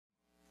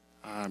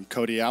I'm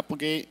Cody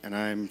Applegate, and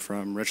I'm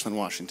from Richland,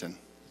 Washington.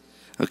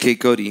 Okay,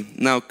 Cody.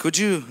 Now, could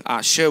you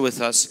share with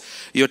us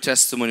your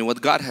testimony, what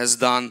God has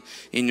done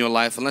in your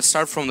life? And let's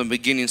start from the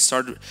beginning.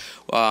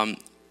 How'd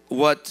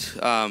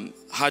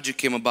you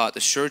came about the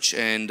church,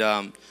 and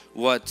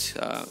what's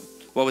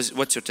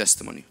your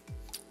testimony?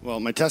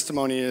 Well, my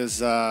testimony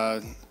is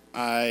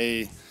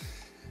I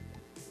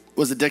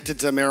was addicted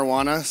to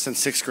marijuana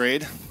since 6th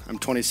grade. I'm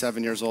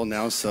 27 years old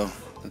now, so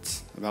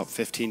that's about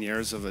 15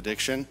 years of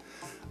addiction.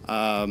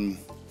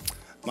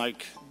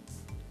 Mike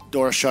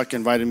Dorashuk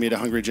invited me to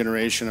Hungry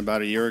Generation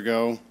about a year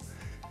ago,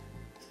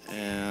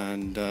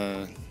 and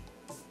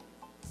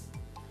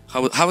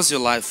how was your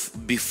life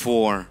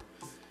before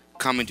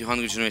coming to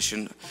Hungry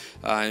Generation,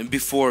 and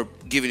before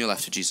giving your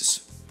life to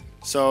Jesus?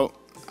 So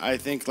I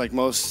think like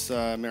most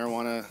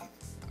marijuana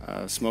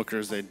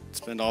smokers, they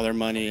spend all their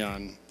money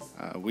on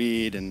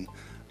weed, and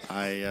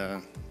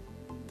I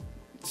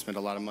spent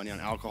a lot of money on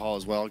alcohol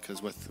as well,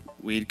 because with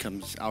weed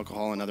comes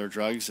alcohol and other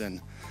drugs,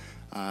 and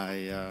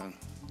I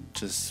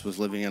just was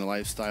living in a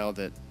lifestyle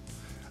that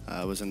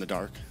was in the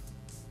dark.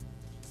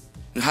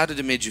 And how did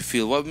it make you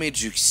feel? What made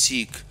you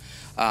seek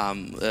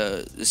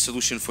a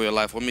solution for your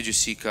life? What made you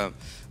seek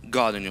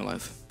God in your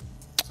life?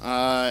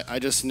 I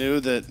just knew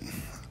that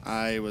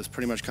I was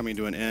pretty much coming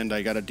to an end.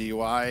 I got a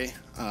DUI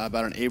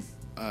about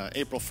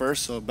April 1st,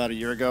 so about a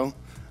year ago.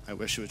 I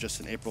wish it was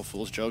just an April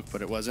Fool's joke,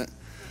 but it wasn't.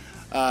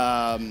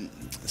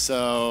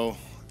 So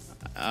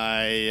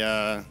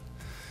I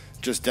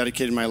just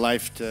dedicated my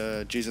life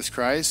to Jesus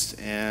Christ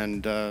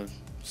and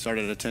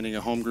started attending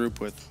a home group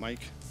with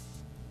Mike.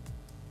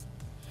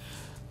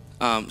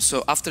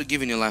 So after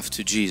giving your life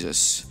to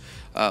Jesus,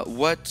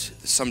 what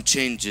some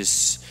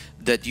changes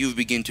that you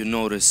begin to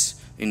notice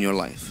in your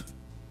life?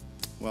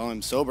 Well,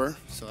 I'm sober,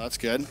 so that's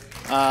good.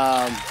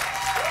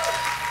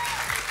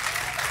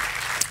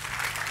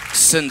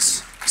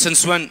 Since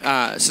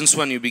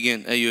when you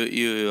begin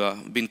you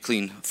been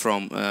clean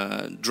from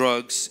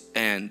drugs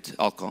and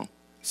alcohol?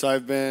 So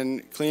I've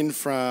been clean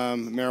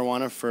from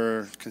marijuana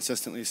for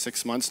consistently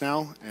 6 months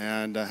now,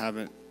 and I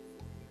haven't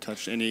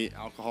touched any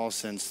alcohol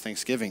since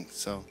Thanksgiving.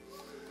 So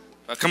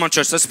come on,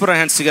 church, let's put our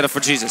hands together for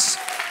Jesus.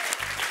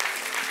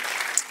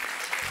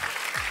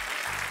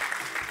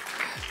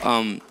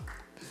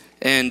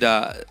 And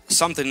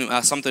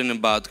something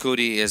about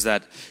Cody is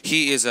that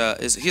he's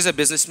a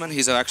businessman.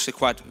 He's actually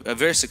a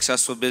very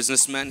successful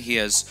businessman. He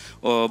has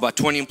about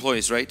 20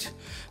 employees, right?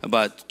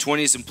 About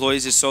 20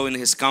 employees or so in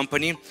his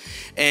company,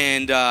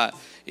 and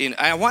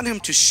I want him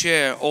to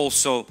share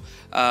also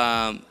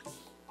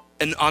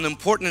on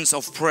importance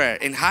of prayer,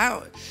 and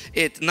how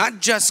it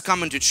not just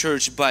coming to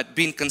church, but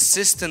being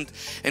consistent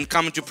and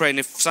coming to pray. And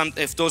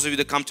if those of you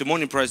that come to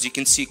morning prayers, you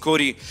can see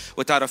Cody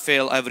without a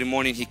fail every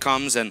morning he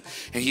comes and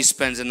he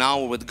spends an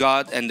hour with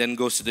God, and then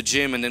goes to the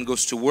gym, and then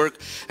goes to work.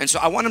 And so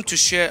I want him to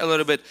share a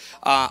little bit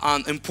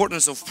on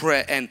importance of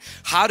prayer, and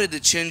how did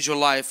it change your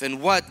life, and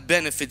what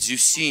benefits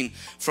you've seen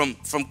from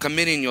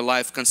committing your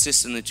life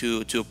consistently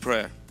to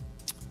prayer.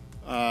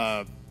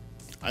 I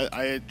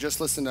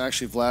just listened to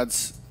actually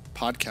Vlad's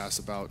podcast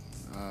about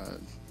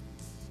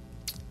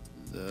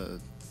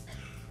the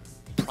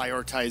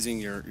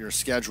prioritizing your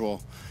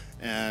schedule,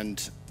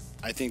 and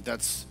I think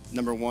that's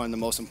number one. The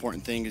most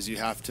important thing is you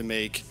have to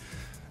make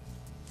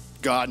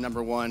God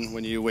number one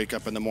when you wake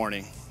up in the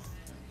morning.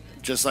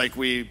 Just like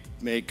we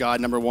make God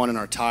number one in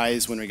our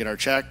tithes when we get our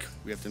check,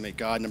 we have to make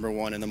God number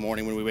one in the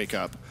morning when we wake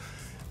up.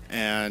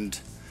 And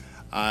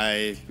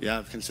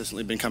I've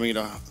consistently been coming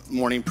to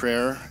morning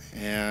prayer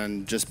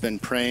and just been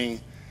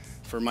praying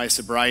for my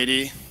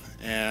sobriety,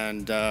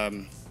 and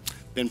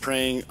been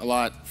praying a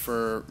lot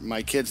for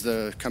my kids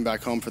to come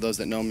back home. For those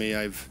that know me,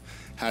 I've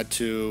had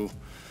to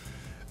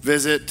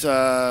visit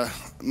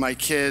my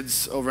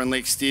kids over in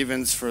Lake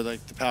Stevens for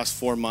like the past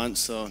 4 months,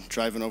 so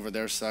driving over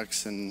there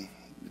sucks, and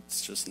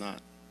it's just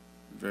not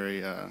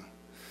very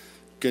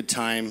good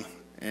time.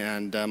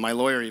 And my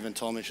lawyer even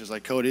told me, she's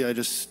like, Cody, I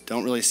just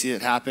don't really see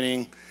it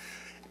happening.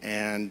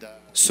 And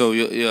so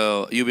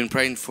you've been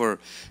praying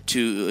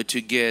to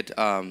get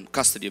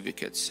custody of your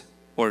kids,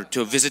 or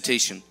to a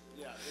visitation?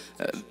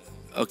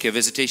 Okay,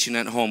 visitation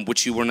at home,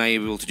 which you were not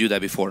able to do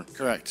that before.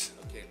 Correct.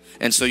 Okay.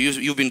 And so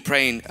you've been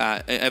praying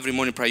every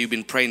morning prayer. You've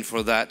been praying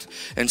for that.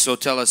 And so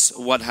tell us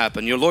what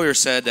happened. Your lawyer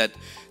said that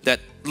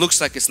looks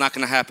like it's not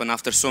going to happen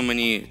after so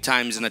many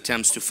times and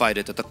attempts to fight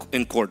it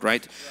in court,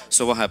 right?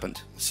 So what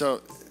happened?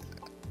 So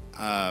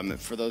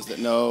for those that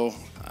know,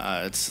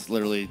 it's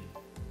literally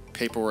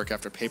paperwork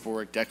after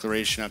paperwork,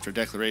 declaration after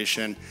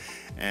declaration,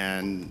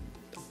 and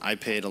I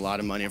paid a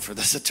lot of money for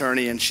this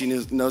attorney, and she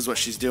knows what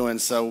she's doing.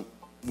 So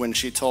when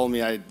she told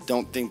me I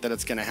don't think that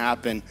it's going to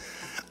happen,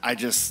 I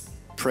just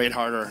prayed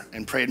harder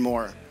and prayed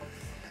more.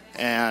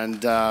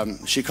 And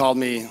she called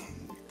me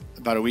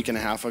about a week and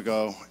a half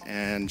ago,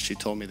 and she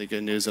told me the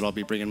good news that I'll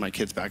be bringing my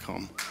kids back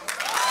home.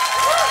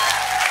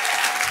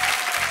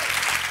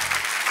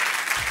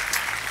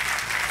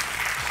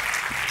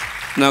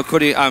 Now,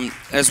 Cody,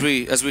 as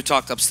we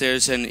talked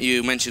upstairs, and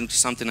you mentioned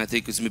something I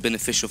think is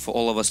beneficial for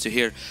all of us to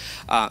hear,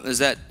 is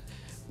that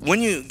when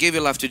you gave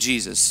your life to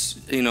Jesus,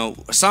 you know,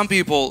 some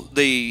people,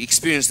 they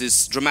experience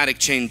this dramatic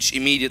change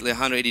immediately,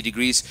 180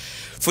 degrees.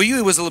 For you,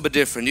 it was a little bit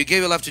different. You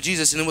gave your life to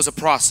Jesus and it was a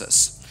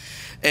process.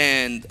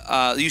 And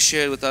you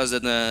shared with us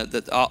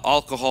that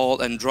alcohol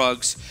and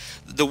drugs,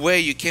 the way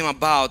you came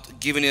about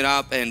giving it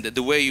up and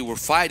the way you were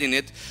fighting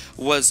it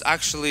was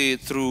actually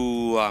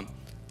through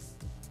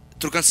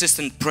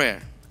consistent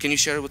prayer. Can you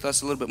share it with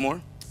us a little bit more?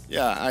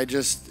 Yeah, I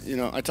just,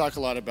 I talk a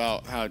lot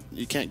about how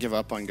you can't give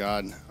up on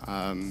God.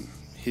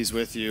 He's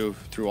with you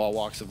through all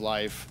walks of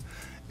life.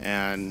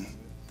 And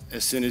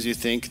as soon as you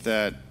think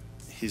that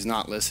He's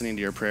not listening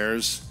to your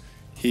prayers,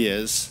 He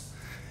is.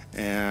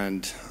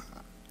 And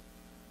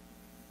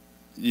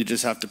you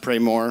just have to pray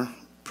more,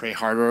 pray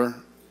harder,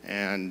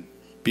 and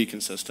be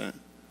consistent.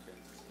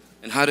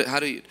 And how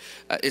do you,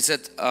 it's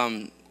that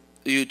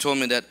you told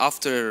me that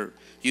after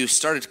you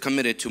started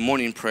committed to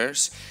morning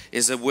prayers,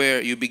 is that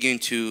where you begin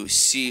to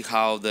see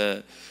how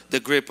the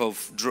grip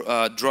of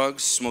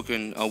drugs,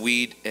 smoking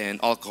weed and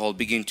alcohol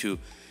begin to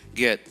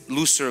get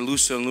looser and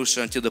looser and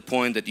looser until the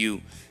point that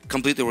you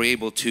completely were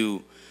able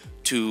to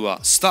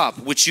stop,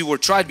 which you were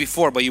tried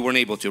before but you weren't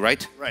able to,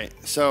 right? Right.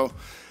 So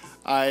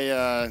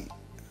I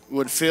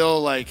would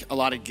feel like a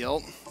lot of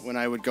guilt when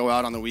I would go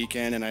out on the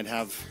weekend and I'd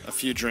have a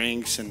few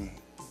drinks, and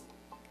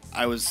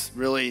I was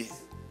really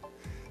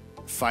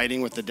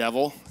fighting with the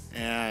devil,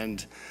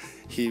 and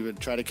he would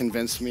try to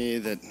convince me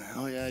that,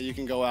 oh yeah, you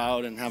can go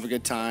out and have a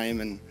good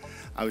time. And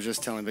I was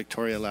just telling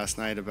Victoria last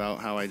night about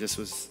how I just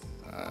was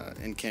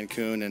in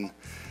Cancun, and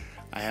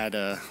I had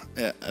a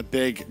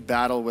big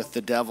battle with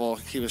the devil.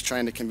 He was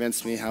trying to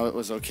convince me how it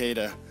was okay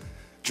to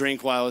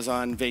drink while I was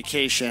on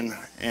vacation,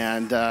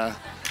 and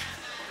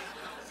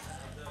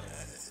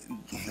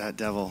that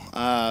devil.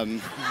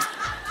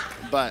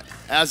 But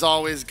as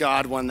always,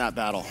 God won that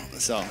battle.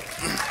 So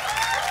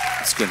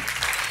that's good.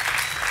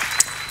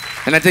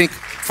 And I think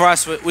for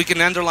us, we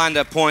can underline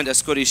that point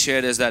as Cody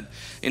shared, is that,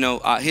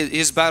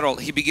 his battle,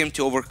 he began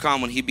to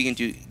overcome when he began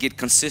to get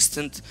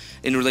consistent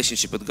in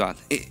relationship with God.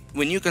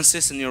 When you're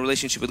consistent in your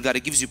relationship with God,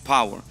 it gives you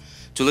power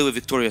to live a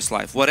victorious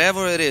life.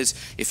 Whatever it is,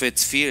 if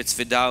it's fear, it's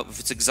doubt, if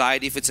it's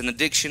anxiety, if it's an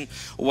addiction,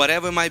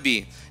 whatever it might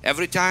be,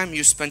 every time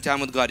you spend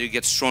time with God, you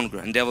get stronger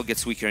and the devil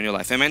gets weaker in your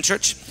life. Amen,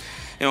 church?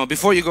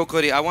 Before you go,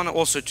 Cody, I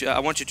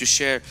want you to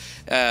share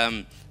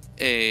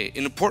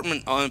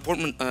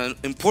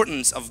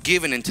importance of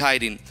giving and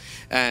tithing,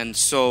 and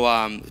so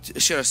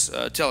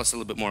tell us a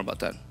little bit more about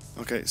that.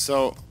 Okay,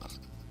 so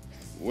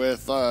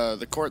with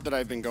the court that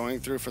I've been going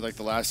through for like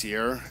the last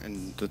year,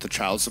 and with the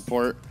child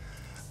support,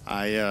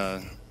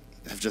 I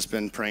have just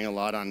been praying a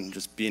lot on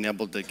just being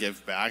able to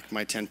give back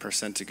my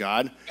 10% to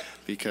God,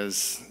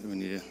 because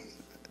when you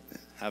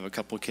have a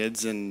couple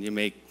kids and you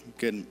make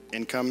good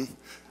income,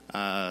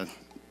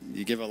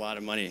 you give a lot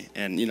of money.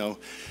 And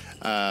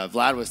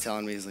Vlad was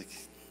telling me, he's like,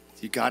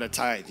 you gotta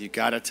tithe,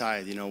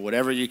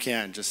 whatever you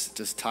can,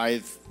 just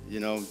tithe,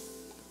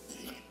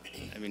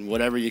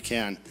 whatever you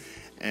can.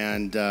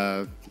 And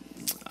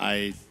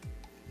I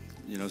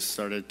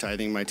started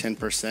tithing my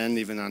 10%,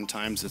 even on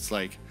times it's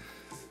like,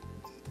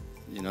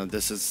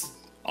 this is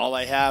all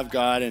I have,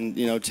 God, and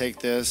take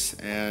this.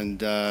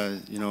 And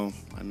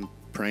I'm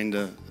praying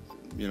to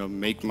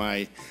make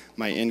my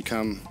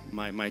income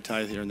my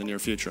tithe here in the near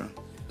future.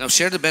 Now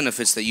share the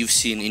benefits that you've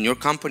seen in your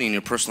company, in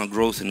your personal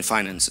growth and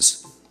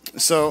finances.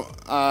 So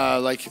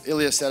like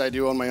Ilya said, I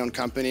do own my own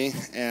company,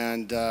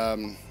 and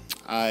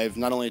I've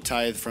not only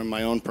tithed from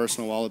my own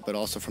personal wallet but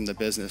also from the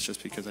business,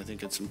 just because I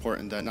think it's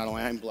important that not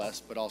only I'm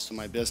blessed but also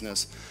my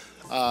business.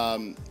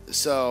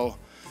 So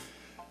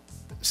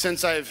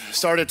since I've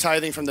started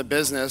tithing from the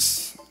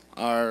business,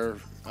 our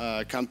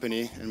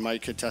company, and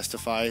Mike could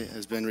testify,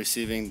 has been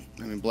receiving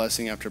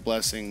blessing after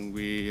blessing.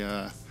 We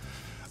are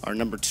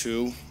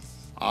 #2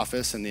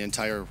 office in the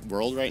entire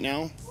world right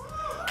now.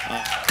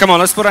 Come on,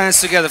 let's put our hands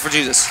together for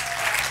Jesus.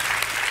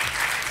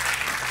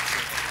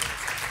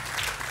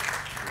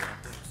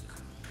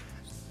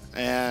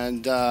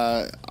 And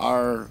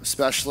our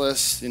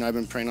specialists, I've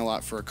been praying a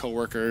lot for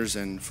coworkers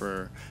and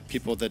for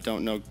people that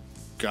don't know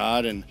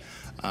God, and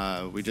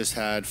we just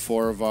had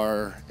 4 of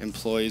our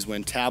employees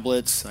win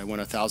tablets. I won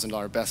a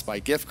 $1,000 Best Buy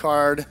gift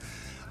card,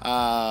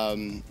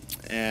 and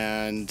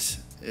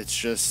it's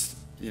just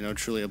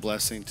truly a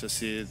blessing to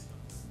see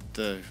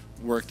the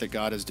work that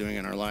God is doing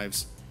in our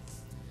lives.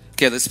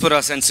 Okay, let's put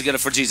our hands together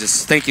for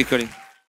Jesus. Thank you, Cody.